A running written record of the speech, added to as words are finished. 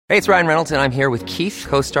Hey, it's Ryan Reynolds, and I'm here with Keith,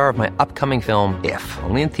 co-star of my upcoming film, If,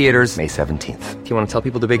 only in theaters May 17th. Do you want to tell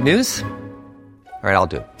people the big news? All right, I'll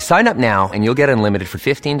do it. Sign up now and you'll get unlimited for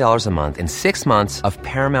 $15 a month and 6 months of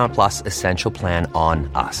Paramount Plus Essential Plan on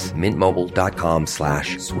us.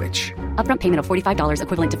 MintMobile.com/switch. Upfront payment of $45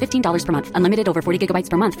 equivalent to $15 per month. Unlimited over 40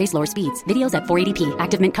 gigabytes per month. Face lower speeds. Videos at 480p.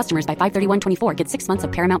 Active Mint customers by 531.24 get 6 months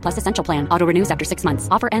of Paramount Plus Essential Plan. Auto renews after 6 months.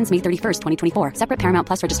 Offer ends May 31st, 2024. Separate Paramount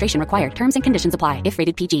Plus registration required. Terms and conditions apply if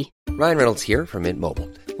rated PG. Ryan Reynolds here from Mint Mobile.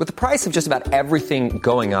 With the price of just about everything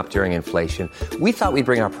going up during inflation, we thought we'd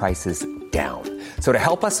bring our prices down. So to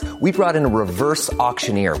help us, we brought in a reverse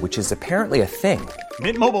auctioneer, which is apparently a thing.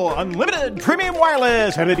 Mint Mobile Unlimited Premium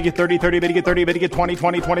Wireless. How to get 30, 30, bit to get 30, bit to get 20,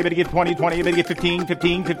 20, 20, bit to get 20, 20, bit to get 15,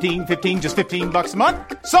 15, 15, 15, just $15 a month?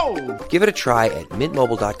 Sold! Give it a try at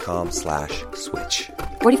mintmobile.com/switch.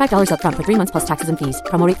 $45 upfront for 3 months plus taxes and fees.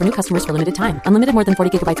 Promo rate for new customers for limited time. Unlimited more than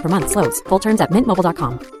 40 gigabytes per month. Slows full terms at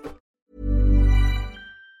mintmobile.com.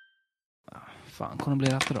 Faen, hvordan blir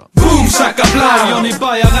dette da? Boom, shaka blau, Johnny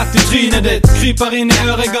Bayer rett I trynet ditt. Kryper inn I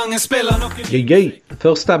øregangen, spiller noen... Gøy.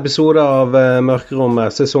 Første episode av Mørkerommet,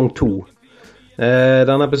 sesong 2.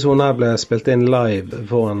 Denne episoden her ble spilt inn live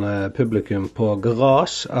foran publikum på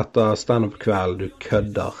Garage etter stand-up-kveld. Du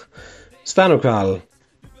kødder. Stand-up-kveld,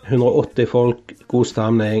 180 folk, god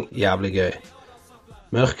stemning, jævlig gøy.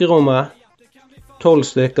 Mørkerommet, 12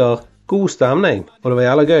 stykker, god stemning, og det var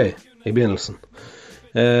jævlig gøy I begynnelsen.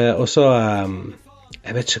 Og så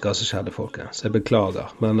jeg vet ikke hva som skjedde, folkens. Jeg beklager,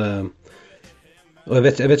 men og jeg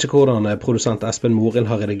vet ikke hvordan produsent Espen Morin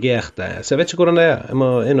har redigert det, så jeg vet ikke hvordan det jeg må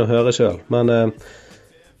inn og høre selv, men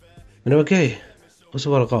det var gøy, og så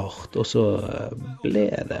var det rart, og så ble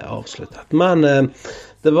det avsluttet. Men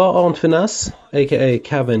det var Arnt Finesse, a.k.a.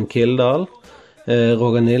 Kevin Kildahl,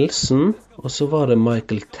 Roger Nilsen, og så var det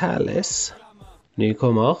Michael Tallis,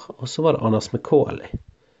 nykommer, og så var det Anders McCauley.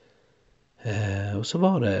 Og så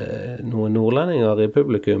var det noen nordlendinger I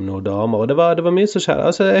publikum, noen damer, og det var mye som skjedde.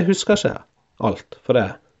 Altså, jeg husker ikke alt, for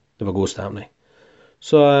det var god stemning.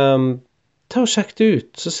 Så ta og sjekk det ut,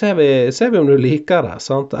 så ser vi om du liker det,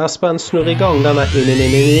 sant? Espen, snurr I gang denne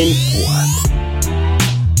introen.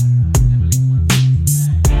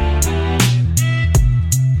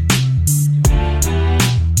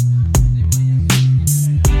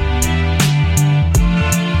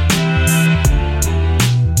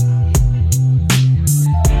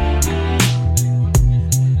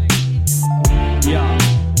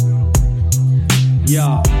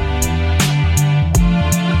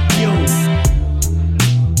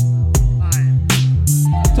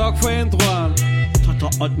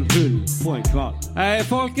 Hei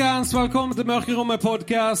folkens, velkommen til Mørkerommet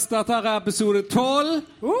podcast. Dette episode 12.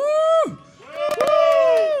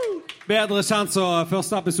 Bedre kjent som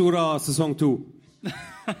første episode av sesong 2.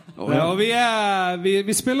 Og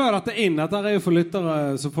vi spiller dette inn. Dette jo for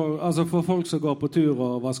lyttere, altså for folk som går på tur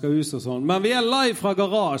og vasker hus og sånn. Men vi live fra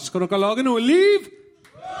Garage. Skal dere lage noe liv?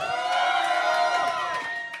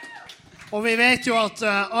 Og vi vet jo at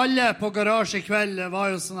alle på Garage I kveld var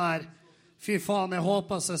jo sånn her, fy faen, jeg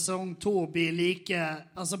håper sesong 2 blir like,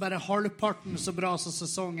 altså bare halvparten så bra som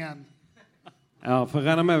sesongen. Ja, for jeg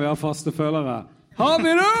regner med vi har faste følgere. Har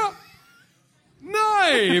vi det?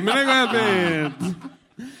 Nei, men det går helt fint.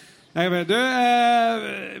 Jeg vet, du,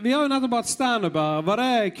 vi har jo nettopp hatt stand-up her. Var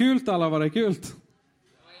det kult, eller var det kult? Det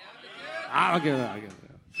var jævlig kult. Ja, ok.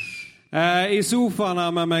 I sofaen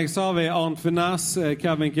her med meg så har vi Arnt Finesse,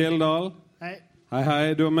 Kevin Kildahl.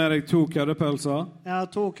 Hei, du har med deg 2 køddepølser. Ja,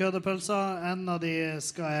 2 køddepølser. En av de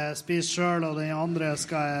skal jeg spise selv, og den andre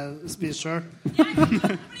skal jeg spise selv.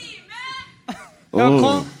 Ja,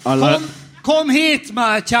 kom hit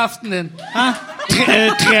med kjeften din.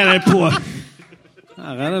 Tre deg på.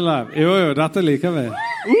 Her det live. Jo, dette liker vi.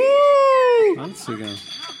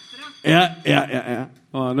 Ja.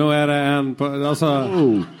 Nå det en på, altså,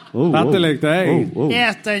 dette likte jeg.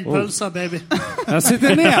 Et en pølse, baby. Sitt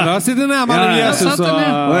ned mellom Jesus og...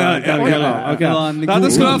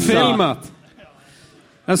 Dette skulle vært filmet.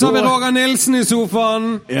 Så har vi Roger Nilsen I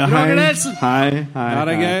sofaen. Roger Nilsen. Hei. Ja,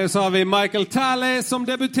 det gøy. Så har vi Michael Tallis, som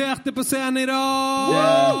debuterte på scenen I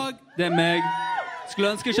dag. Det meg. Skulle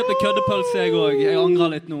ønske jeg kjøpte køddepølse jeg også. Jeg angrer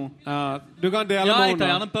litt nå. Ja, du kan dele med Ja, jeg tar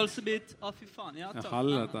gjerne en pølsebit. Fy faen, ja, takk.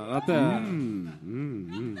 Helvete, dette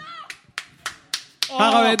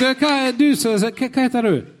Her har vi, hva heter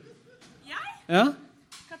du? Jeg? Ja?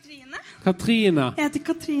 Katrine. Jeg heter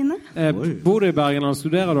Katrine. Bor du I Bergen, eller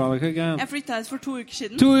studerer du, eller hva greien? Jeg flyttet hit for 2 uker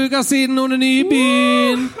siden. 2 uker siden, hun ny I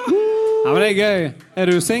byen! Ja, men det gøy.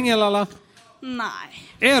 Du single, eller? Nei.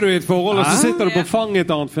 Er du I et forhold, og så sitter du på fanget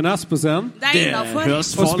til Arnt Finesse på scenen? Det innenfor. Og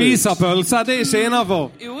spiser pølse? Det ikke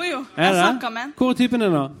innenfor. Jo. Jeg snakket med en. Hvor typen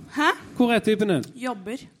din da? Hæ? Hvor typen din?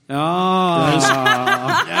 Jobber. Ja. Det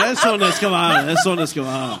sånn det skal være.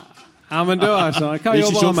 Ja, men da hva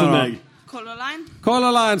jobber han med da? Color Line.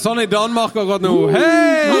 Color Line, sånn I Danmark akkurat nå.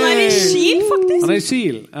 Hei! Han I Kiel, faktisk. Han I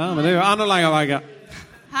Kiel. Ja, men det jo enda lenger vekke.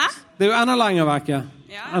 Hæ? Det jo enda lenger vekke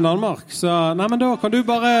enn Danmark. Så, nei, men da kan du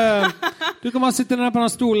bare sitte ned på den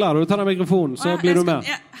stolen der, du tar den mikrofonen, så blir du med.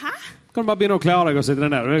 Hæ? Kan du bare begynne å klare deg og sitte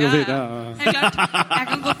ned. Det går fint. Helt klart. Jeg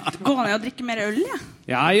kan godt gå ned og drikke mer øl, ja.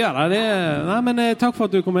 Ja, gjør det. Nei, men takk for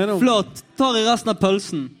at du kom innom. Flott. Tar I resten av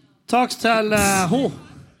pølsen. Takk til ho.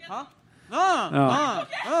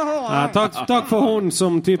 Takk for hun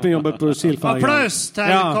som typen jobber på Kielfergen. Applaus til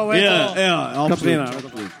Katrine.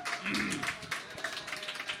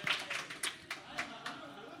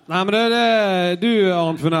 Nei, men du,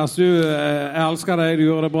 Arnt Finesse, jeg elsker deg, du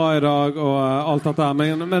gjør det bra I dag og alt dette her,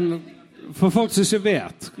 men for folk som ikke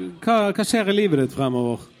vet, hva skjer I livet ditt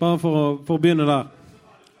fremover? Bare for å begynne der.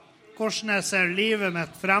 Hvordan jeg ser livet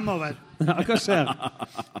mitt fremover? Ja, hva skjer?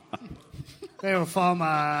 Det jo faen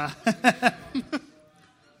meg...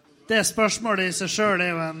 Det spørsmålet I seg selv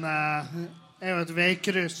jo et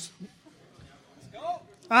veikryss.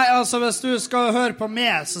 Nei, altså hvis du skal høre på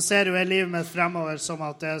meg, så ser jo jeg livet mitt fremover som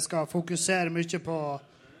at jeg skal fokusere mye på å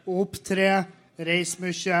opptre, reise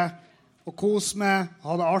mye, og kose meg,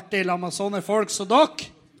 ha det artig sammen med sånne folk som dere.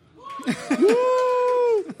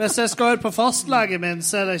 Hvis jeg skal høre på fastlegen min,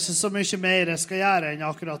 så det ikke så mye mer jeg skal gjøre enn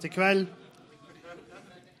akkurat I kveld.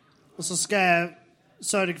 Og så skal jeg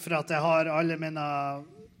sørge for at jeg har alle mine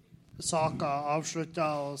saker avsluttet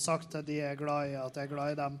og sagt til de jeg glad I, at jeg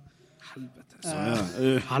glad I dem.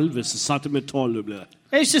 Helvete, sentimental du blir.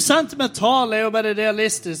 Jeg ikke sentimental, jeg jo bare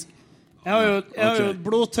realistisk. Jeg har jo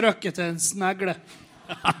blodtrykket til en snegle.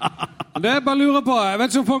 Det jeg bare lurer på, jeg vet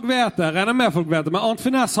ikke om folk vet det, regner med folk vet det, men Arnt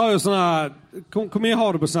Finesse har jo sånne, hvor mye har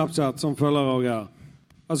du på Snapchat som følger og greier?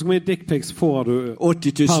 Altså hvor mye dickpics får du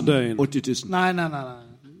 80 000. per døgn? 80 000. Nei.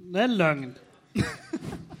 Det løgn.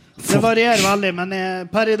 Det varierer veldig, men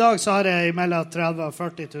per I dag så har jeg mellom 30 og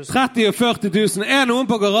 40 000. 30 og 40 000. Er noen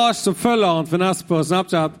på garasje som følger Arnt Finesse på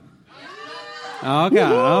Snapchat? Ja, ok.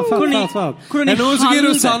 Ja, fett. Er noen som gir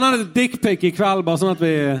du sende et dickpic I kveld, bare sånn at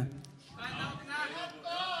vi...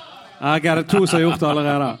 Ja, ok, det 2 som har gjort det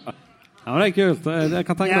allerede. Ja, men det kult. Jeg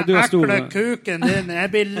kan tenke at du stor. Jeg ekle kuken din.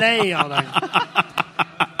 Jeg blir lei av den.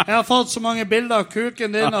 Jeg har fått så mange bilder av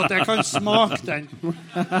kuken din at jeg kan smake den.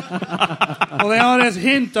 Og jeg har et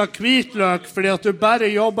hint av hvitløk fordi at du bare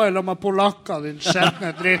jobber I lag med polakker, din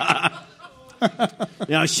skjettne dritt.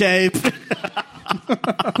 Ja, shape.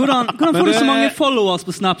 Hvordan får du så mange followers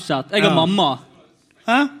på Snapchat? Jeg har mamma.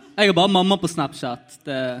 Hæ? Jeg har bare mamma på Snapchat.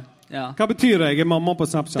 Hva betyr det? Jeg mamma på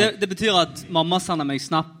Snapchat? Det betyr at mamma sender meg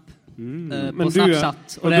snap på Men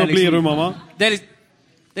Snapchat. og da blir du mamma? Det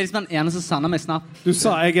liksom den ene som sender meg snap. Du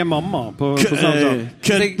sa jeg mamma på Snapchat.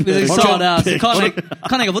 Hvis jeg sa det, så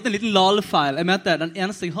kan jeg ha fått en liten lalefeil. Jeg mente, den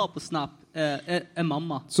eneste jeg har på snap er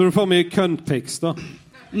mamma. Så du får mye cunt-pics da?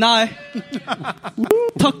 Nei.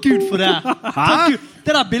 Takk Gud for det.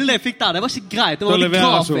 Det der bildet jeg fikk der, det var ikke greit. Det var litt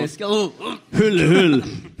grafisk. Hull.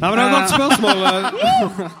 Nei, men det var et godt spørsmål.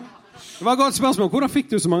 Det var et godt spørsmål. Hvordan fikk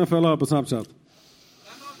du så mange følgere på Snapchat?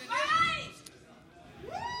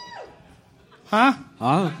 Hæ?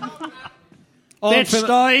 Bitch, det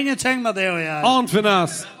har ingenting med det å gjøre. Arnt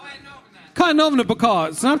Finesse. Hva navnet på hva?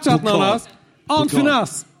 Snapchaten hans? Arnt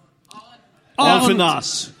Finesse. Arnt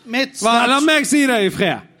Finesse. La meg si det I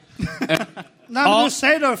fred. Nei, men du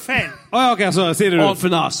sier det feil. Ok, så sier du. Arnt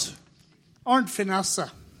Finesse. Arnt Finesse.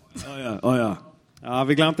 Ja,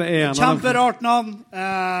 vi glemte en. Kjemperart navn.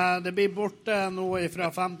 Det blir borte nå fra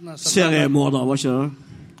 15. Seriemorder, var ikke det?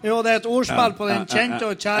 Jo, det et ordspill på den kjente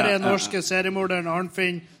og kjære norske seriemorderen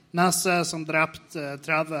Arnfinn Nesse, som drepte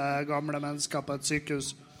 30 gamle mennesker på et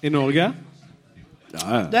sykehus. I Norge?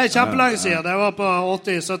 Det kjempelenge siden. Det var på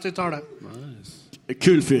 80-70-tallet. Nice.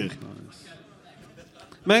 Kul fyr.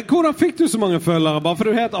 Men hvordan fikk du så mange følgere? Bare for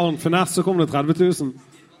du het Arnt Finesse, så kom det 30 000.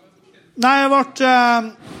 Nei,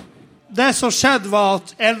 det som skjedde var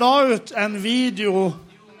at jeg la ut en video.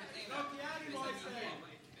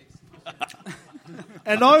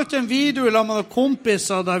 Jeg la ut en video I lag med noen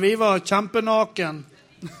kompiser der vi var kjempenaken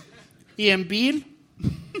I en bil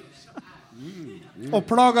og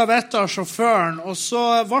plaget vettet av sjåføren, og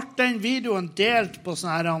så ble den videoen delt på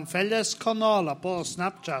sånne her felleskanaler på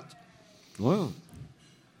Snapchat.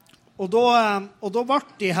 Og da ble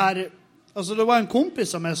de her, altså det var en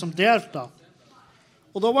kompis av meg som delte,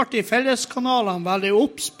 Og da ble de felleskanalene veldig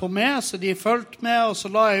opps på meg, så de fulgte med, og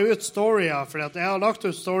så la jeg ut storyer, for jeg har lagt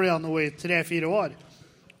ut storyer nå i 3-4 år,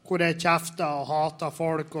 hvor jeg kjeftet og hatet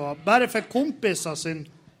folk, og bare for kompiser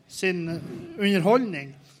sin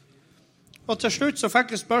underholdning. Og til slutt så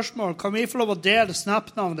fikk jeg spørsmål, kan vi få lov å dele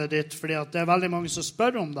Snap-navnet ditt, fordi at det er veldig mange som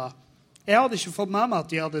spør om det. Jeg hadde ikke fått med meg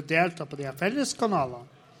at de hadde deltatt på de her felleskanalene.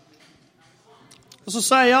 Og så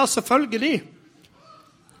sa jeg ja, selvfølgelig.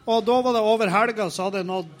 Og da var det over helga, så hadde jeg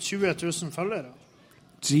nådd 20 000 følgere.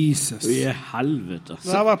 Jesus. I helvete.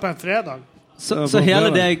 Det var på en fredag. Så hele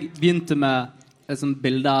deg begynte med et sånt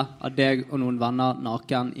bilde av deg og noen venner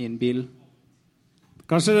naken i en bil?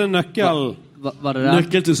 Kanskje det er nøkkel. Var det det?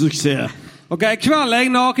 Nøkkel til suksess. Ok, i kveld er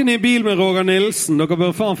jeg naken i en bil med Roger Nilsen. Dere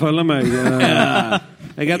bør faen følge meg.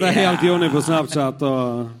 Jeg heter helt Johnny på Snapchat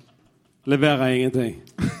og leverer ingenting.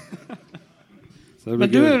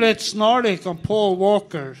 Men du er litt snarlik av Paul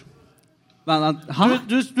Walker. Du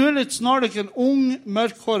er litt snarlik en ung,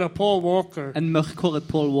 mørkhåret Paul Walker. En mørkhåret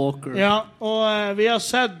Paul Walker. Ja, og vi har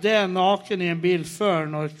sett det naken i en bil før,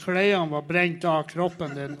 når klærne var brent av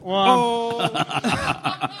kroppen din. Og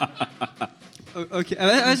okay. Jeg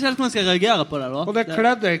vet ikke helt hvordan jeg skal reagere på det da. Og det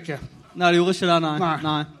kledde jeg ikke. Nei, det gjorde ikke det,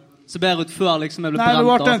 nei. Så ber ut før liksom jeg ble brent av.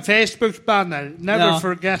 Nei, det ble en Facebook-banner. Never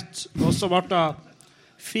forget. Og så ble det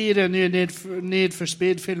 4 nye Need for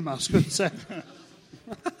Speed-filmer, skulle jeg si.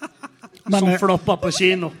 Som floppet på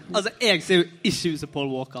kino. Altså, jeg ser jo ikke ut som Paul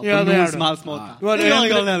Walker. Ja, på noen som helst måte. Du har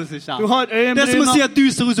øyenbryna. Det er som å si at du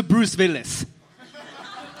ser ut som Bruce Willis.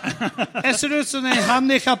 Jeg ser ut som den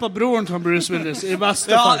handikappet broren til Bruce Willis i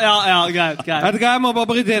beste fall. Ja, greit. Jeg må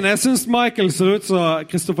bare bryte inn. Jeg synes Michael ser ut som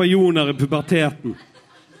Kristoffer Joner i puberteten.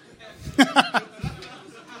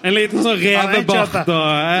 En liten sånn revebart.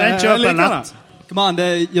 Den kjøper lett. Kom an, det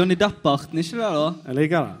er Johnny Depp-barten, ikke det da? Jeg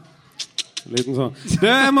liker det. En liten sånn.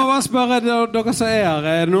 Jeg må bare spørre dere som er her.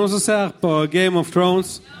 Er det noen som ser på Game of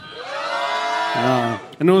Thrones? Ja.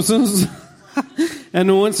 Er det noen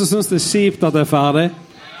som synes det er kjipt at det er ferdig?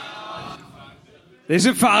 Det er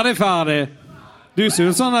ikke ferdig. Du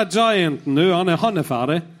ser ut sånn der Gianten, du. Han er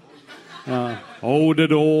ferdig. Ja. Oh, the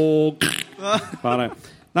dog. Ferdig.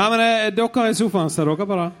 Nei, men dere i sofaen, ser dere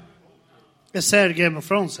på det? Jeg ser Game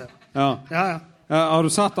of Thrones, ja. Ja. Har du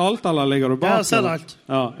sett alt, eller ligger du bak? Jeg har sett alt.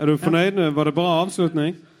 Ja. Er du fornøyd? Var det bra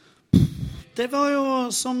avslutning? Det var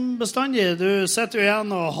jo som bestandig. Du sitter jo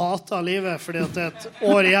igjen og hater livet, fordi at det er et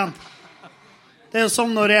år igjen. Det er jo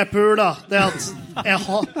som når jeg puler. Det er at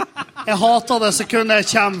jeg hater det sekundet jeg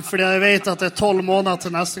kommer, fordi jeg vet at det er 12 måneder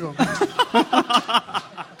til neste gang.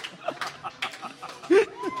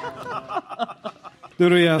 Du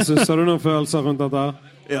Jesus, har du noen følelser rundt dette?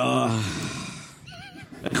 Ja.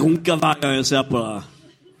 Jeg runker hver gang jeg ser på det.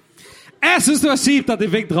 Jeg synes det var kjipt at de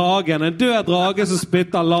fikk dragen. En død drage som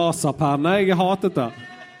spytter laserpenne. Jeg hatet det.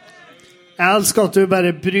 Jeg elsker at du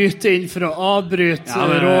bare bryter inn for å avbryte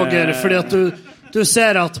Roger, fordi at du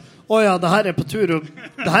ser at åja, det her er på tur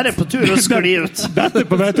å skli ut. Dette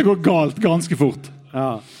på vei til å gå galt ganske fort.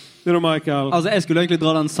 Ja. Du da, Michael? Altså, jeg skulle egentlig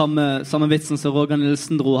dra den samme vitsen som Roger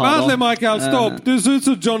Nilsen dro her. Vent litt, Michael, stopp! Du ser ut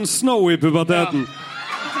som Jon Snow i puberteten.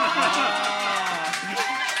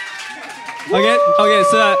 Ok,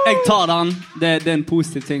 så jeg tar den. Det er en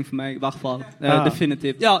positiv ting for meg, i hvert fall.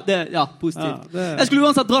 Definitivt. Ja, positivt. Jeg skulle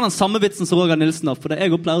uansett dra den samme vitsen som Roger Nilsen, for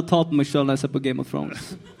jeg pleier å ta på meg selv når jeg ser på Game of Thrones.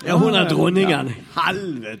 Ja, hun er dronningen.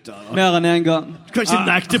 Helvete. Mer enn en gang. Du kan ikke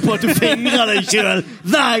nekte på at du fingrer deg selv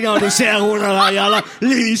hver gang du ser hun der jævla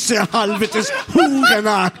lyse helvetes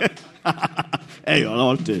hoden her. Jeg gjør det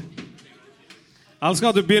alltid. Jeg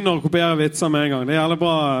elsker at du begynner å kopiere vitser med en gang. Det er jævlig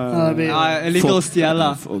bra. Jeg liker å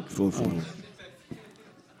stjele.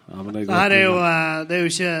 Ja, det her er jo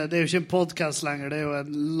ikke en podcast lenger, det er jo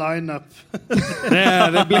en line-up. Det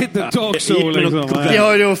er blitt et talkshow, liksom. De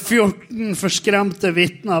har jo 14 forskremte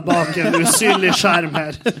vittner bak en usynlig skjerm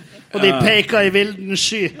her. Og de peker i vilden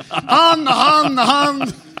sky. Han!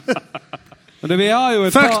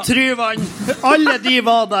 Fuck Tryvann! Alle de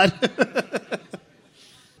var der.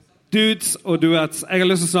 Dudes og duets. Jeg har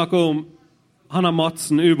lyst til å snakke om han er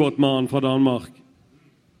Madsen, ubåtmannen fra Danmark.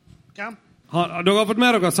 Hvem? Dere har fått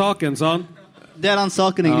med dere saken, sånn? Det er den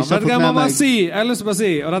saken jeg ikke har fått med meg. Jeg har lyst til å bare si,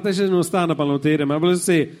 og dette er ikke noe stand-up eller noe tidlig, men jeg vil lyst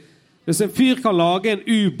til å si, hvis en fyr kan lage en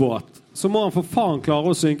ubåt, så må han for faen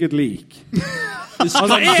klare å synke et lik. Jeg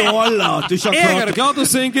hadde klart å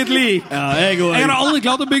synke et lik. Jeg hadde aldri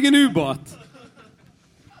klart å bygge en ubåt.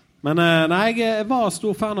 Men nei, jeg var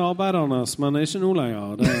stor fan av arbeidernes, men ikke nå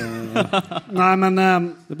lenger. Nei, men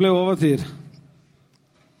det ble overtid.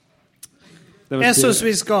 Jeg synes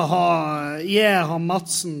vi skal gi han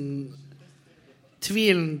Madsen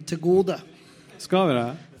tvilen til gode. Skal vi det?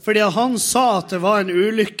 Fordi han sa at det var en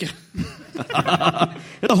ulykke.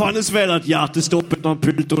 Det var hans feil at hjertet stoppet når han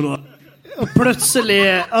pulte henne. Og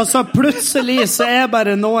plutselig så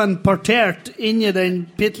bare noen partert inni den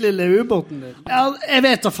pittelille ubåten din. Ja, jeg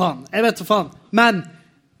vet da faen. Men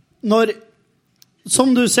når,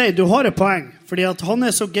 som du sier, du har et poeng, fordi at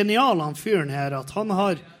han så genial, han fyren her, at han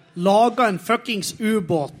har laget en fuckings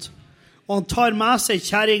ubåt, og han tar med seg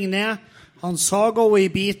kjerring ned, han sager henne i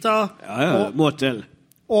biter, må til.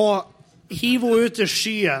 Og hiver henne ut til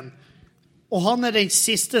skyen. Og han den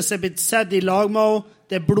siste som blitt sett i lag med henne.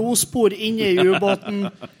 Det blodspor inne i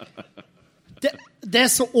ubåten.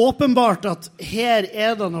 Det så åpenbart at her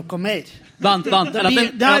det noe mer. Vent.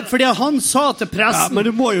 Fordi han sa til pressen, jeg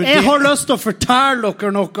har lyst til å fortelle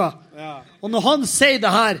dere noe. Ja. Og når han sier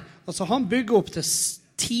det her, altså han bygger opp til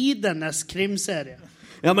tidenes krimserie.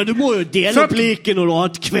 Ja, men du må jo dele opp like når du har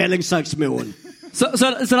hatt kvelingssex med henne. Så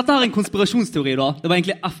dette en konspirasjonsteori da? Det var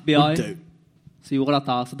egentlig FBI som gjorde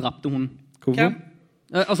dette her, så drepte hun. Hvem?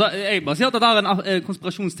 Altså, jeg bare sier at dette en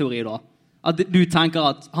konspirasjonsteori da. At du tenker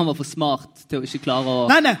at han var for smart til å ikke klare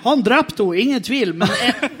å... Nei, han drepte henne, ingen tvil. Men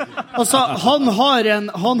altså, han har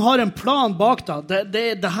en plan bak det.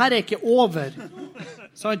 Det her ikke over.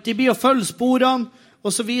 Så de blir å følge sporene,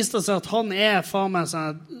 og så viser det seg at han faen meg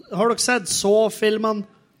sånn... Har dere sett så-filmen?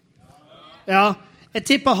 Ja. Jeg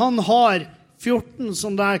tipper han har 14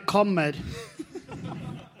 sånne der kammer.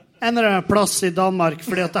 En eller annen plass i Danmark,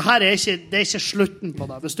 fordi at det ikke slutten på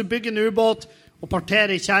det. Hvis du bygger en ubåt og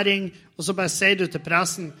parterer kjerring, og så bare sier du til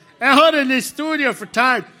pressen, jeg har en historie å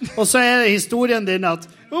fortelle, og så det historien din at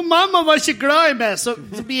mamma var ikke glad i meg, så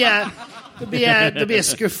blir jeg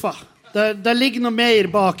skuffet. Det ligger noe mer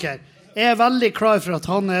bak her. Jeg veldig klar for at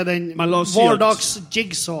han den vårdags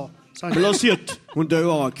jigsaw. Men la oss si at hun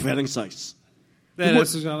dør av kvelingssex. Det det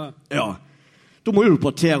som skjer. Ja. Da må du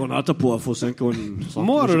partere henne etterpå for å senke henne.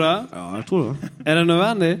 Må du det? Ja, jeg tror det. Det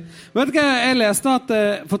nødvendig? Vet du hva, jeg leste at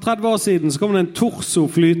for 30 år siden så kom det en torso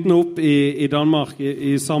flytende opp i Danmark,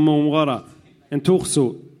 i samme område. En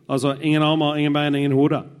torso. Altså, ingen armer, ingen bein, ingen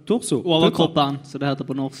hode. Torso. Overkroppen, så det heter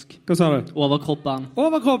på norsk. Hva sa du? Overkroppen.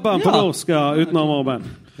 Overkroppen på norsk, ja, uten armer og bein.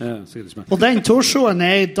 Ja, og den torsoen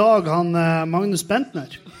i dag han Magnus Bentner.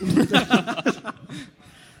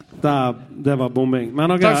 Det var bombing.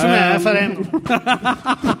 Men, okay, takk for meg, jeg får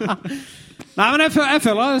Nei, men jeg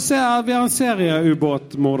føler at vi har en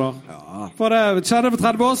serie-ubåtmorder. Ja. For det skjedde for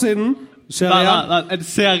 30 år siden. Nei, en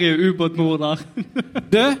serie-ubåtmorder.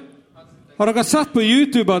 Du, har dere sett på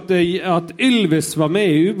YouTube at Ylvis var med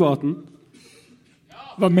i ubåten?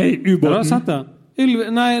 Var med i ubåten? Har dere sett det?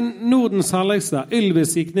 Nordens helligste.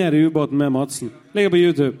 Ylvis gikk ned i ubåten med Madsen. Ligger på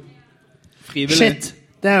YouTube. Frivillig. Shit.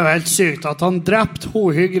 Det jo helt sykt at han drepte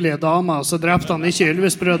hun hyggelige dama, og så drepte han ikke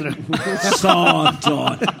Ylvis-brødre.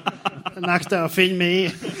 Satan! Det nekter jeg å finne meg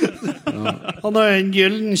i. Han har en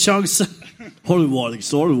gyllen sjanse. Har du valg,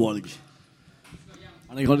 så har du valg.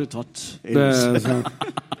 Men jeg hadde tatt Ylvis.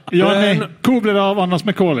 Janni, hvor ble det av Anders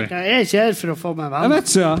McCauley? Jeg er ikke her for å få meg venn. Jeg vet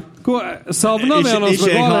ikke. Savner vi Anders McCauley?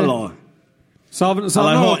 Ikke jeg heller.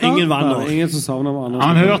 Savner har ingen venner. Ingen som savner Anders.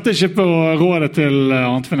 Han hørte ikke på rådet til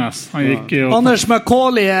Antfinnes. Anders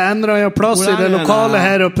McCauley endret jo plass i det lokale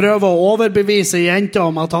her og prøver å overbevise jenter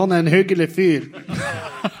om at han en hyggelig fyr.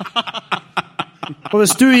 Og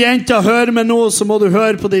hvis du jenter hører med noe, så må du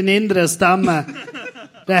høre på din indre stemme.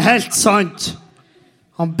 Det helt sant.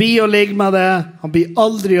 Han blir å ligge med det. Han blir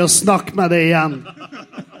aldri å snakke med det igjen.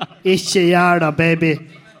 Ikke gjør det, baby.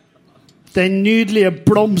 Den nydelige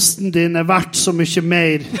blomsten din verdt så mye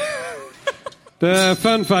mer. Det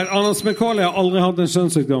fun fact. Anders McCauley har aldri hatt en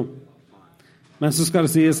kjønnssykdom. Men så skal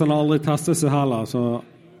det sies han har aldri testet seg heller, så...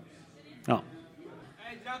 Ja.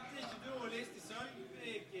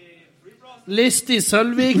 Listi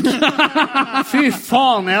Sølvik? Fy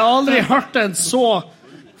faen, jeg har aldri hørt en så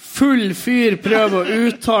full fyr prøve å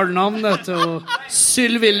uttale navnet til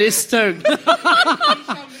Sylvi Listhaug.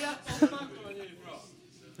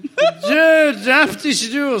 Drepte ikke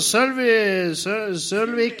du og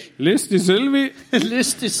Sølvik? Lystig Sylvi.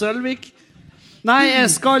 Lystig Sølvik. Nei, jeg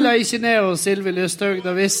skalla ikke ned og Sylvi Listhaug.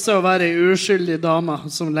 Det viste seg å være en uskyldig dame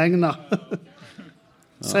som legna.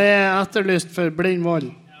 Så jeg etterlyst for blind vold.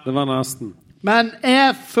 Det var nesten. Men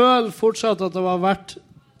jeg føler fortsatt at det var verdt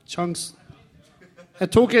sjansen. Jeg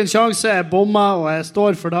tok en sjanse, jeg bomma, og jeg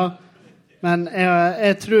står for det. Men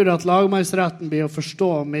jeg tror at lagmannsretten blir å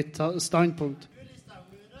forstå mitt standpunkt.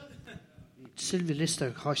 Sylvi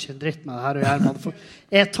Listhaug har ikke en dritt med det her å gjøre.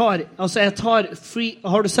 Jeg tar free,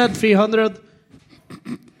 har du sett 300?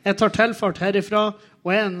 Jeg tar tilfart herifra, og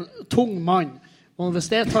jeg en tung mann. Og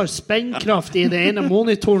hvis jeg tar spennkraft i det ene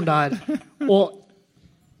monitoren der, og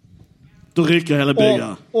Da ryker hele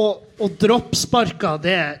bygget. Og droppsparka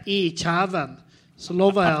det I kjæven, så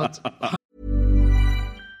lover jeg at...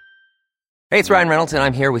 Hey, it's Ryan Reynolds, and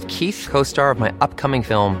I'm here with Keith, co-star of my upcoming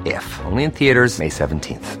film, If, only in theaters May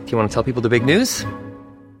 17th. Do you want to tell people the big news?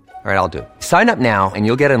 All right, I'll do it. Sign up now and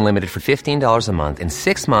you'll get unlimited for $15 a month and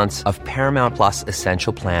 6 months of Paramount Plus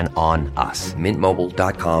Essential Plan on us.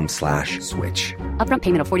 MintMobile.com/switch. Upfront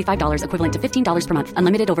payment of $45 equivalent to $15 per month.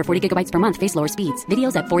 Unlimited over 40 gigabytes per month. Face lower speeds.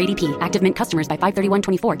 Videos at 480p. Active Mint customers by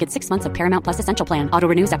 531.24 get 6 months of Paramount Plus Essential Plan. Auto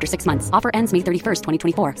renews after 6 months. Offer ends May 31st,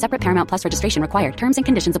 2024. Separate Paramount Plus registration required. Terms and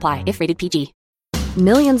conditions apply if rated PG.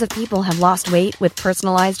 Millions of people have lost weight with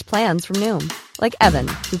personalized plans from Noom. Like Evan,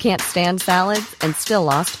 who can't stand salads and still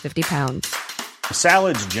lost 50 pounds.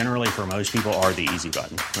 Salads generally for most people are the easy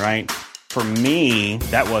button, right? For me,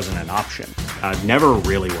 that wasn't an option. I never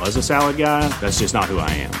really was a salad guy. That's just not who I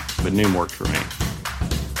am. But Noom worked for me.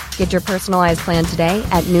 Get your personalized plan today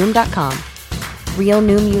at Noom.com. Real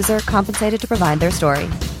Noom user compensated to provide their story.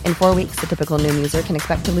 In 4 weeks, the typical Noom user can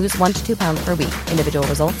expect to lose 1 to 2 pounds per week. Individual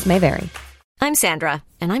results may vary. I'm Sandra,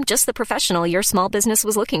 and I'm just the professional your small business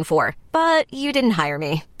was looking for. But you didn't hire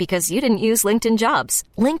me because you didn't use LinkedIn Jobs.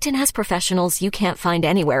 LinkedIn has professionals you can't find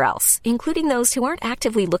anywhere else, including those who aren't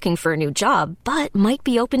actively looking for a new job, but might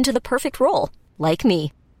be open to the perfect role, like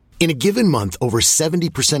me. In a given month, over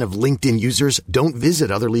 70% of LinkedIn users don't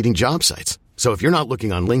visit other leading job sites. So if you're not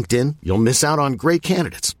looking on LinkedIn, you'll miss out on great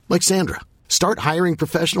candidates, like Sandra. Start hiring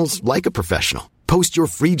professionals like a professional. Post your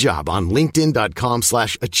free job on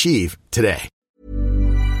linkedin.com/achieve today.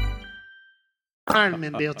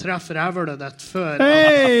 Min blir å treffe rævlet ditt før.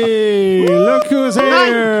 Hey, look who's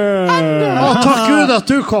here! Takk Gud at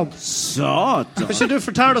du kom. Satan. Kan ikke du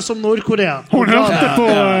fortelle oss om Nordkorea? Hun hørte på...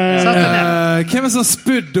 Hvem som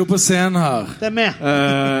spydd opp på scenen her? Det meg.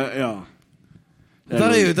 Ja.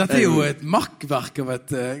 Dette er jo et makkverk av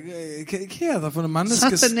et... Hva det for noen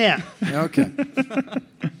mennesker? Sett det ned. Ja, ok.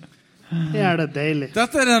 Det det deilig.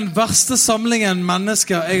 Dette den verste samlingen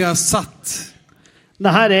mennesker jeg har sett. Det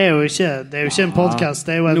her jo ikke, det jo ikke en podcast,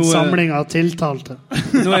 det jo en samling av tiltalte.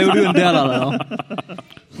 Nå jo du en del av det da.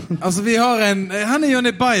 Altså vi har han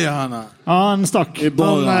Johnny Bayer han han stakk.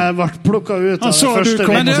 Han ble plukket ut av det første.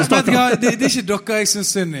 Men vet du hva, det ikke dere jeg synes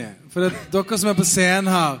synd I. For det dere som på scenen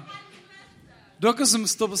her, dere som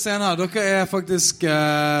står på scenen her, dere faktisk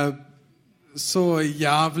så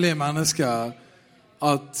jævlige mennesker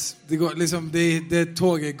at det går, liksom, det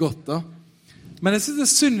toget godt da. Men jeg synes det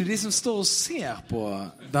synd I de som står og ser på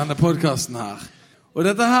denne podcasten her. Og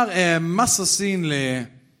dette her mest sannsynlig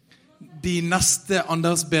de neste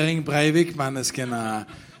Anders Behring Breivik-menneskene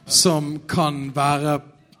som kan være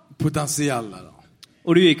potensielle da.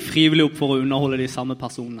 Og du gikk frivillig opp for å underholde de samme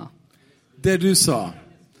personene. Det du sa.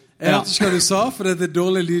 Jeg vet ikke hva du sa, for det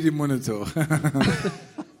dårlig lyd I monitor.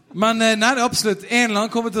 Men nei, det absolutt. En eller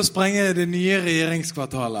annen kommer til å sprenge det nye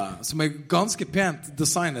regjeringskvartalet, som ganske pent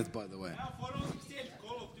designet, by the way.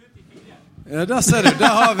 Ja, der ser du.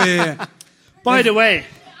 Der har vi... By the way.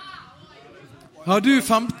 Har du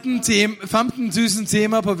 15 000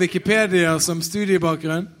 timer på Wikipedia som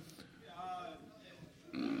studiebakgrunn?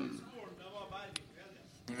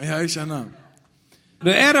 Ja, jeg kjenner.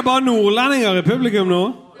 Det det bare nordlendinger I publikum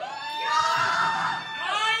nå?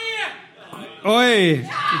 Oi!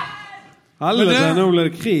 Helvete, nå ble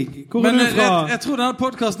det krig. Hvor du fra? Jeg tror denne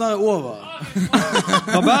podcasten her over.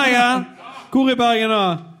 Fra Bergen? Hvor I Bergen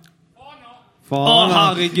da? Fana.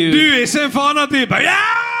 Herregud. Du ikke en Fana-type! Ja!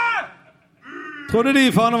 Trodde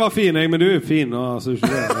de Fana var fin, men du fin nå, synes ikke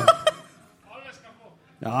det.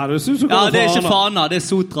 Ja, du synes du kommer det ikke Fana, det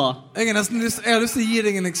Sotra. Jeg har lyst til å gi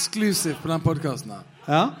deg en eksklusiv på den podcasten her.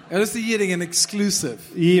 Ja? Jeg har lyst til å gi deg en eksklusiv.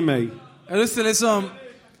 Gi meg. Jeg har lyst til liksom...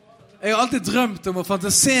 Jeg har alltid drømt om å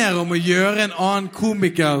fantasere om å gjøre en annen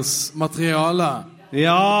komikers materiale.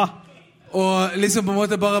 Ja. Og liksom på en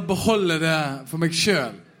måte bare beholde det for meg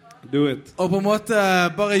selv. Do it. Og på en måte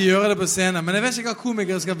bare gjøre det på scenen. Men jeg vet ikke hva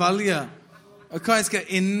komikere skal velge. Og hva jeg skal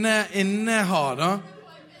inneha da.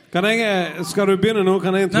 Skal du begynne nå?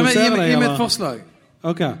 Kan jeg introdusere deg? Gi meg et forslag.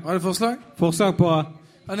 Ok. Har du et forslag? Forslag på...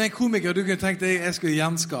 Det en komiker du kunne tenkt deg jeg skulle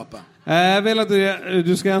gjenskape. Jeg vil at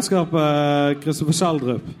du skal gjenskape Kristoffer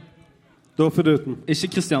Schaldrup. Doffeduten. Ikke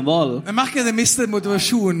Kristian Valen. Jeg merker at jeg mistet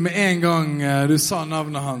motivasjon med en gang du sa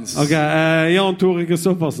navnet hans. Ok, Jan Tore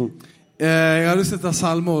Kristoffersen. Jeg har lyst til å ta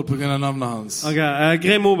selvmord på grunn av navnet hans. Ok,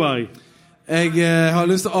 Grim Moberg. Jeg har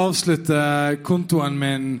lyst til å avslutte kontoen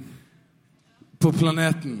min på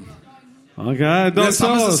planeten. Ok, Dag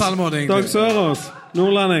Sørås. Dag Sørås.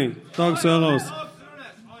 Nordlending. Dag Sørås.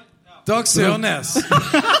 Dag Sørnes.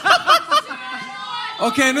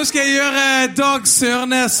 Ok, nå skal jeg gjøre Dag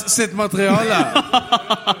Sørnes sitt materiale.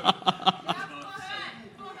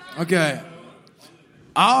 Ok.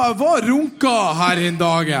 Jeg var runka her en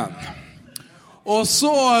dagen. Og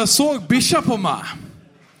så bikkja på meg.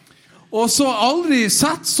 Og så aldri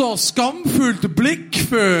sett så skamfullt blikk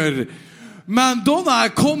før. Men da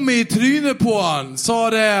jeg kom i trynet på han, så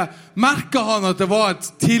merket han at det var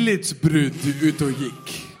et tillitsbrudd ute og gikk.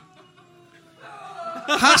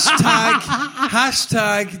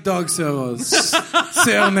 Hashtag Dag Sørnes.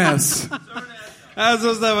 Jeg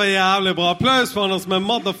synes det var jævlig bra. Applaus for Anders med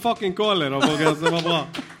motherfucking Kåli da, folkens. Det var bra.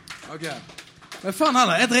 Ok. Men faen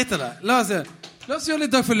heller, jeg driter det. La oss gjøre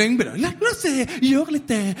litt Dag for Lyngby da. La oss gjøre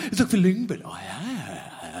litt Dag for Lyngby da.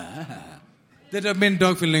 Det min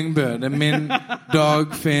Dagfinn Lyngbø. Det min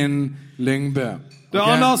Dagfinn Lyngbø. Du,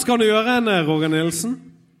 Anders, kan du gjøre en Roger Nilsen?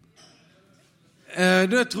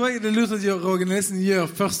 Da tror jeg det lurt at Roger Nilsen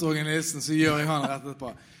gjør først Roger Nilsen, så gjør jeg han rett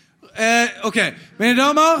etterpå. Ok, mine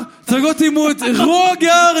damer, ta godt imot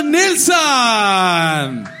Roger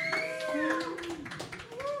Nilsen!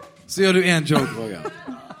 Så gjør du en joke, Roger.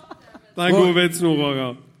 Det en god vits nå,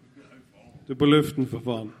 Roger. Du på luften, for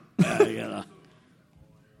faen. Jeg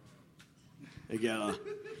det.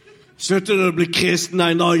 Sluttet å bli kristen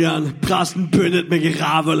en dag igjen. Presten bundet meg i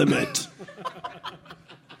rævhullet mitt.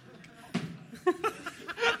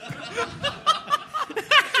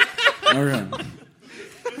 Okay.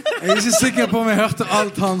 Jeg ikke sikker på om jeg hørte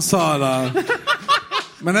alt han sa der.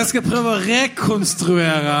 Men jeg skal prøve å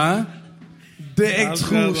rekonstruere det jeg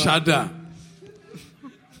tror skjedde.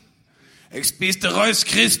 Jeg spiste Rice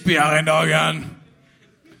Krispie her en dagen.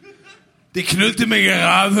 De knulte meg i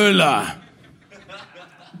rævhullet.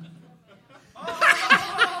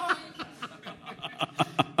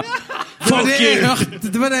 Det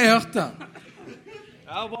var det jeg hørte.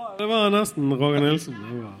 Ja, bra. Det var nesten Roger Nilsen.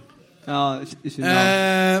 Ja,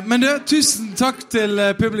 ikke men tusen takk til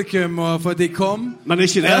publikum for at de kom. Men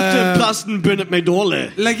ikke det at plassen bundet meg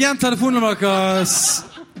dårlig. Legg igjen telefonnummeret deres.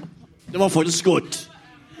 Det var faktisk godt.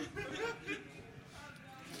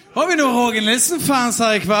 Har vi noen Roger Nilsen-fans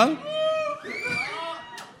her i kveld?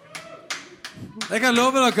 Jeg kan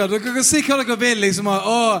love dere. Dere kan si hva dere vil liksom.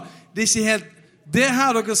 Det ikke helt. Det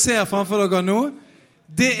her dere ser framfor dere nå,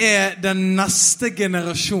 det den neste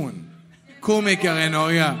generasjon komikere i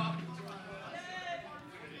Norge.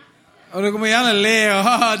 Og dere må gjerne le,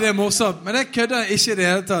 og det morsomt. Men det kødder ikke i det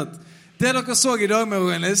hele tatt. Det dere så i dag med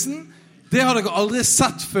Roger Nilsen, det har dere aldri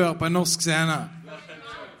sett før på en norsk scene.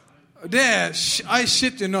 Det I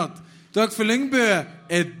shit you not. Dag for Lyngbø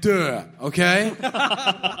død, ok?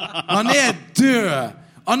 Han død.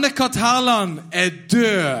 Anne-Kat. Herland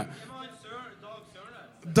død.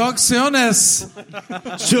 Dag Sørnes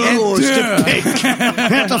Sørnes pikk.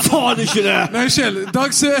 Heter faen ikke det. Nei, unnskyld.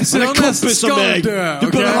 Dag Sørnes skal dø. Du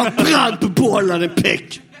burde ha brent på bålet av din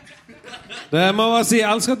pikk. Det må jeg si.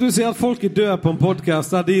 Jeg elsker at du sier at folk døde på en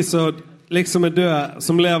podcast der de som liksom døde,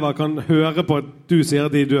 som lever, kan høre på at du sier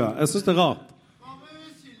at de døde. Jeg synes det rart.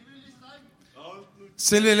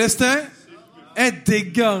 Sylvi Listhaug? Jeg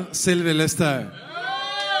digger Sylvi Listhaug.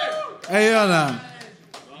 Jeg gjør det.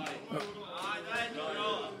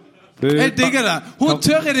 Jeg digger det. Hun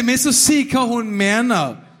tør i det minste å si hva hun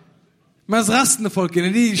mener. Mens resten av folkene,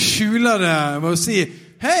 de skjuler det med å si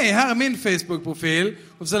hei, her min Facebook-profil.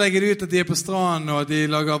 Og så legger de ut at de på stranden, og at de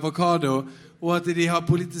lager avokado, og at de har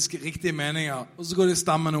politisk riktige meninger. Og så går de og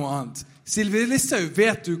stemmer noe annet. Sylvi Listhaug,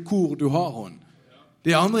 vet du hvor du har hun?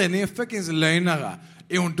 De andre er fuckings løgnere.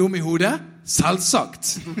 Er hun dum i hodet?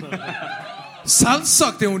 Selvsagt.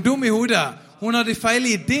 Selvsagt er hun dum i hodet. Hun har de feile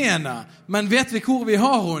ideene. Men vet vi hvor vi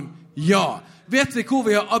har hun? Ja. Vet vi hvor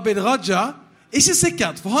vi har Abid Raja? Ikke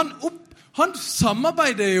sikkert, for han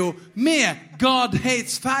samarbeider jo med God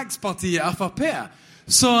Hates Fags-partiet FrP.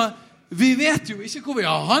 Så vi vet jo ikke hvor vi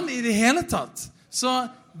har han i det hele tatt. Så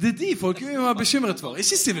det de folk vi var bekymret for.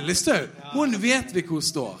 Ikke Sylvi Listhaug. Hun vet vi hvor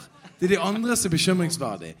står. Det de andre som er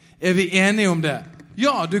bekymringsverdig. Er vi enige om det?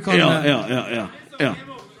 Ja, du kan... Ja.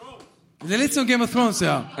 Det litt som Game of Thrones,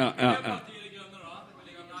 ja. Ja.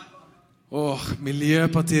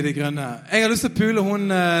 Miljøpartiet De Grønne. Jeg har lyst til å pule hun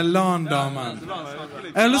LAN-damen.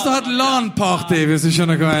 Jeg har lyst til å ha et LAN-party, hvis du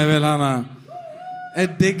skjønner hva jeg vil henne. Jeg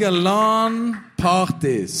digger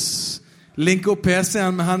LAN-parties. Linke opp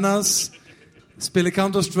PC-en med hennes. Spille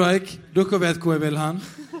Counter-Strike. Dere vet hvor jeg vil hen.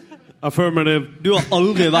 Affirmative. Du har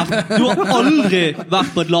aldri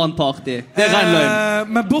vært på et LAN-party. Det ren løgn.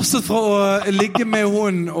 Men bortsett fra å ligge med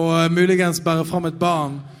hun og muligens bære frem et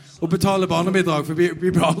barn og betale barnebidrag, for vi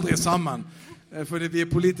blir aldri sammen. Fordi vi er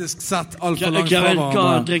politisk sett alt for langt fra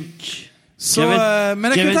hverandre.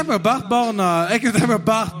 Men jeg kunne tenkt meg å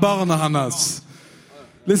bært barna hennes.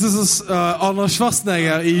 Litt sånn som Arnold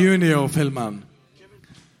Schwarzenegger i Junior-filmen.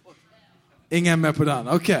 Ingen med på den.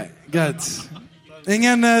 Ok, greit.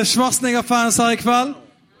 Ingen Schwarzenegger-fans her I kveld?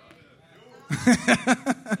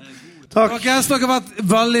 Takk. Ok, dere har vært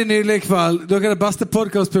veldig nydelige I kveld. Dere det beste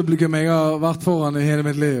podcastpublikum jeg har vært foran I hele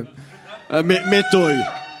mitt liv. Mitt også.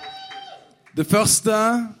 Det første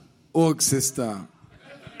og siste.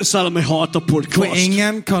 Selv om jeg hater podcast. For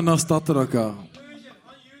ingen kan erstatte dere.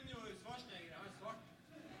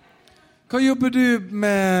 Hva jobber du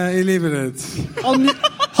med I livet ditt?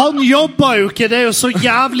 Han jobber jo ikke, det jo så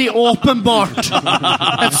jævlig åpenbart.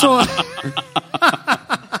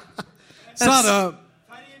 Sa det?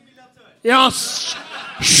 Ja,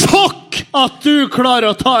 sjokk at du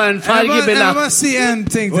klarer å ta en fergebillett. Jeg vil bare si en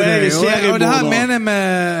ting til deg, og det her mener jeg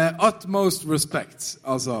med utmost respect.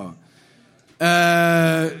 Altså, du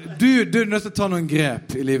er nødt til å ta noen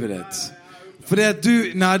grep I livet ditt. Fordi at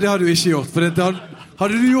nei, det har du ikke gjort. Fordi at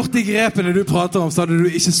hadde du gjort de grepene du prater om, så hadde du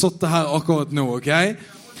ikke sittet her akkurat nå, ok?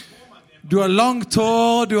 Du har langt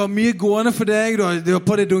hår, du har mye gående for deg, du har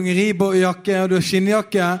på deg dungerijakke, og du har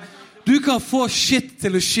skinnjakke. Du kan få shit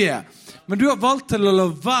til å skje, men du har valgt til å la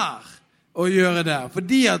være å gjøre det.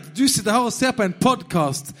 Fordi at du sitter her og ser på en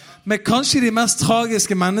podcast med kanskje de mest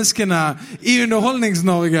tragiske menneskene I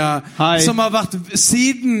Underholdnings-Norge som har vært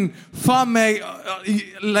siden faen meg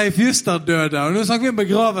Leif Juster døde, og nå snakker vi om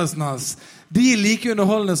begravelsen hans. De like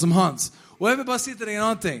underholdende som hans. Og jeg vil bare si til deg en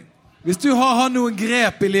annen ting. Hvis du har noen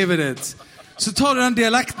grep I livet ditt, så tar du den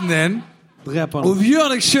dialekten din og gjør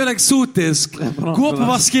deg selv eksotisk. Gå på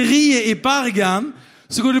vaskeriet I Bergen,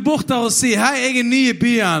 så går du bort der og sier hei, jeg ny I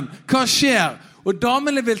byen. Hva skjer? Og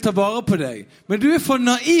damene vil ta vare på deg. Men du for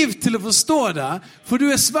naiv til å forstå det, for du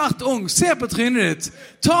svært ung. Se på trynet ditt.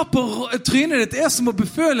 Ta på trynet ditt som å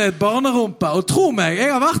beføle et barnerumpe. Og tro meg, jeg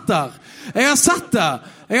har vært der. Jeg har sett det.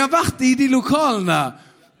 Jeg har vært I de lokalene.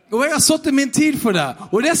 Og jeg har satt min tid for det.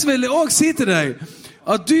 Og det som vil jeg også si til deg,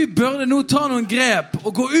 at du burde nå ta noen grep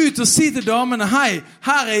og gå ut og si til damene, hei,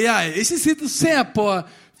 her jeg. Ikke sitte og se på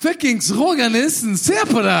fuckings Roger Nilsen. Se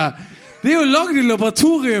på det. Det jo laget I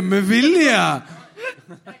laboratorium med vilje.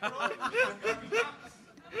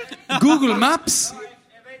 Google Maps.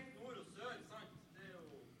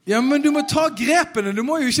 Ja, men du må ta grepene. Du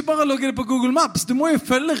må jo ikke bare logge det på Google Maps. Du må jo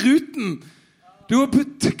følge ruten. Du må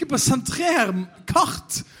trykke på sentrer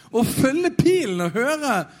kart og følge pilen og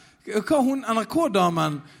høre hva hun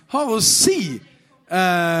NRK-damen har å si.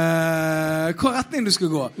 Hva retning du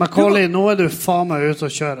skal gå. Macaulay, nå du faen meg ute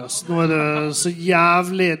og kjøres. Nå du så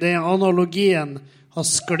jævlig. Den analogien har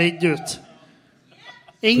sklidd ut.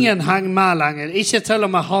 Ingen henger med lenger. Ikke til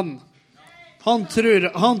og med han. Han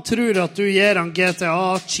tror at du gir han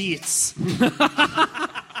GTA-cheats.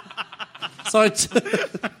 Sant?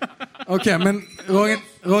 Ok, men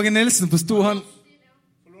Roger Nilsen forstod han.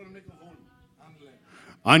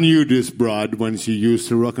 I knew this broad when she used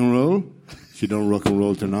to rock and roll. She don't rock and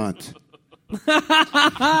roll tonight.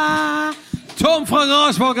 Tom fra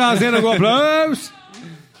Garasjfolket, sier det går applaus.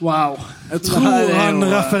 Wow. Jeg tror han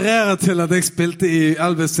refererer til at jeg spilte I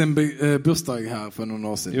Elvis sin bursdag her for noen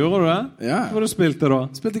år siden. Gjorde du det? Ja. Hva du spilte da?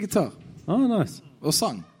 Spilte gitar. Nice. Og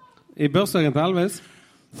sang. I bursdagen til Elvis?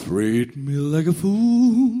 Treat me like a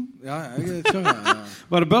fool. Ja, jeg kjører. Ja.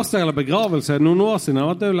 Var det bursdag eller begravelse? Noen år siden, det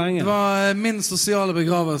var det jo lenge. Det var min sosiale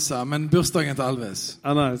begravelse, men bursdagen til Elvis.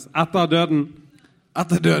 Nice. Etter døden?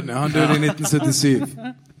 Etter døden, ja. Han døde I 1977.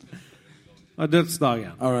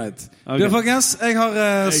 Dødsdagen. Alright. Okay. Du, folkens, jeg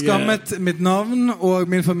har skammet mitt navn og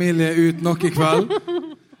min familie ut nok I kveld.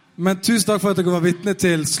 Men tusen takk for at dere var vitne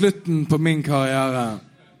til slutten på min karriere.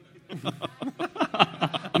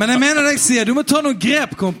 Men jeg mener det jeg sier. Du må ta noen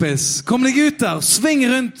grep, kompis. Kom deg ut der. Sving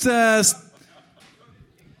rundt.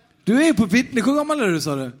 Du jo på vittne. Hvor gammel du,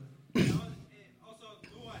 sa du?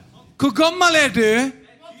 Hvor gammel du?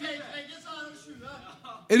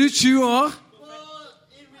 Du 20 år?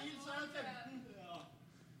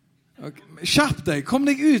 Okay. Skjerp deg. Kom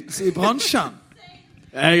deg ut I bransjen.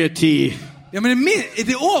 Jeg 10. Ja, men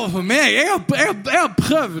det over for meg. Jeg har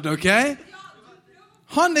prøvd, ok?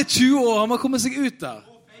 Han 20 år. Han må komme seg ut der.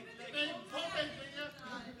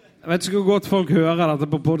 Jeg vet ikke hvor godt folk hører dette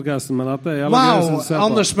på podcasten, men dette wow,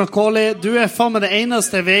 Anders Macaulay, du faen meg det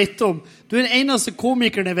eneste jeg vet om. Du den eneste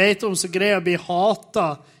komikeren jeg vet om som greier å bli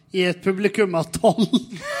hatet I et publikum av 12.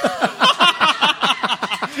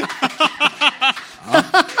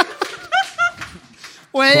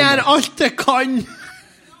 Og jeg gjør alt jeg kan.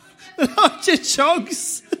 Jeg har ikke sjans.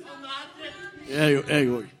 Jeg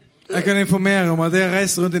også. Jeg kan informere om at jeg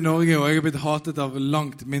reiser rundt I Norge, og jeg har blitt hatet av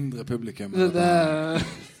langt mindre publikum. Det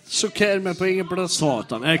sjokkerer meg på ingen plass.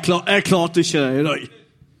 Satan, jeg klarte ikke det I dag.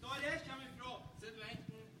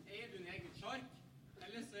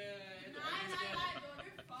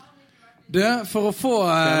 for å få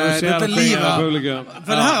dette livet.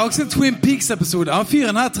 For det her også en Twin Peaks-episode. Han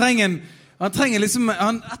fyren her trenger liksom et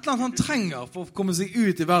eller annet han trenger for å komme seg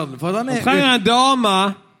ut i verden. For han trenger en dame.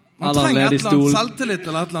 Han trenger et eller annet selvtillit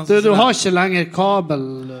eller et eller annet. Du har ikke lenger kabel.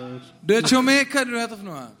 Tjommi, hva du heter for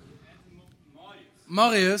noe?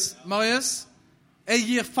 Marius, jeg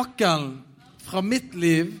gir fakkelen fra mitt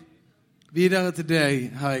liv videre til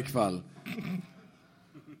deg her i kveld.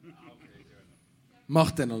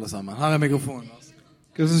 Martin, alle sammen. Her er mikrofonen.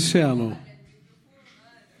 Hva som skjer nå?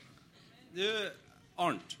 Du,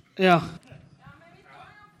 Arnt. Ja.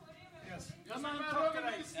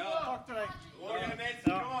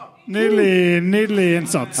 Nydelig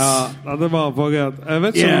innsats. Ja, det var pågreit. Jeg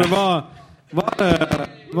vet ikke om det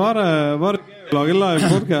var det lage live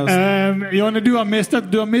podcast? Jonny, du har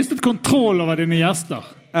mistet kontroll over dine gjester.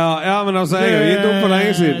 Ja, men altså, jeg har gitt opp for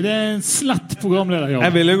lenge siden. Det en slett programlederjobb.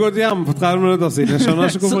 Jeg ville gått hjem for 30 minutter siden. Jeg skjønner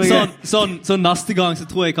ikke hvorfor jeg... Sånn neste gang så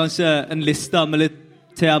tror jeg kanskje en liste med litt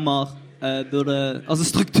temaer burde... Altså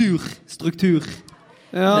struktur.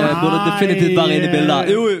 Burde definitivt være inne i bildet.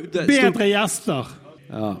 Bedre gjester.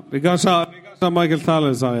 Ja, vi kan ikke ha Michael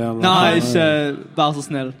Tallis her igjen. Nei, ikke vær så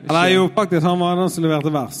snill. Nei, jo, faktisk, han var den som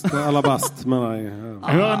leverte verst. Eller best, mener jeg.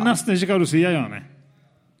 Jeg hører nesten ikke hva du sier, Jonny.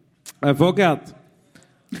 Folket.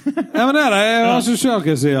 Ja, men det er det. Jeg har ikke selv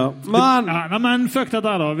hva jeg sier. Men fuck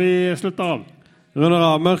dette da. Vi slutter av. Runder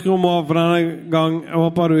av. Mørkerom over for denne gang. Jeg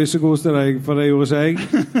håper du ikke koste deg, for det gjorde ikke jeg.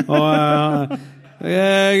 Og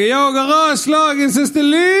jeg jager slagens siste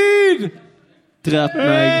lyd! Drepp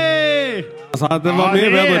meg. Altså, det var mye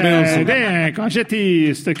bedre begynnelse. Det er kanskje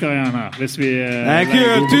 10 stykker igjen her, hvis vi... Det er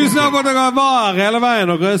kult. Tusen takk for at dere var hele veien,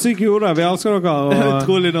 og syke i hodet. Vi elsker dere.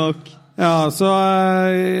 Utrolig nok. Ja, så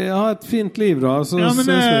ha et fint liv da. Så, ja, men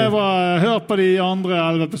hør på de andre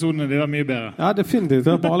 11 episodene, de var mye bedre. Ja, definitivt.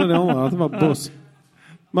 Hør på alle de andre. Det var boss.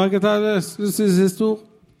 Market, du synes siste ord?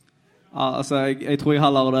 Ja, altså, jeg tror jeg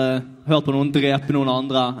heller hadde hørt på noen drepe noen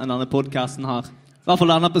andre enn denne podcasten her. I hvert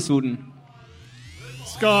fall denne episoden.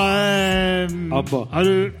 Jeg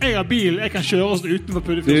har bil, jeg kan kjøre oss utenfor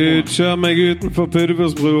Puddefjordsbroen. Du, kjør meg utenfor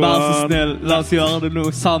Puddefjordsbroen. Vær så snill, la oss gjøre det nå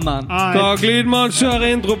sammen. Takk, Lydmann, kjør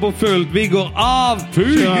intro på fullt. Vi går av.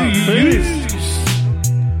 Peace!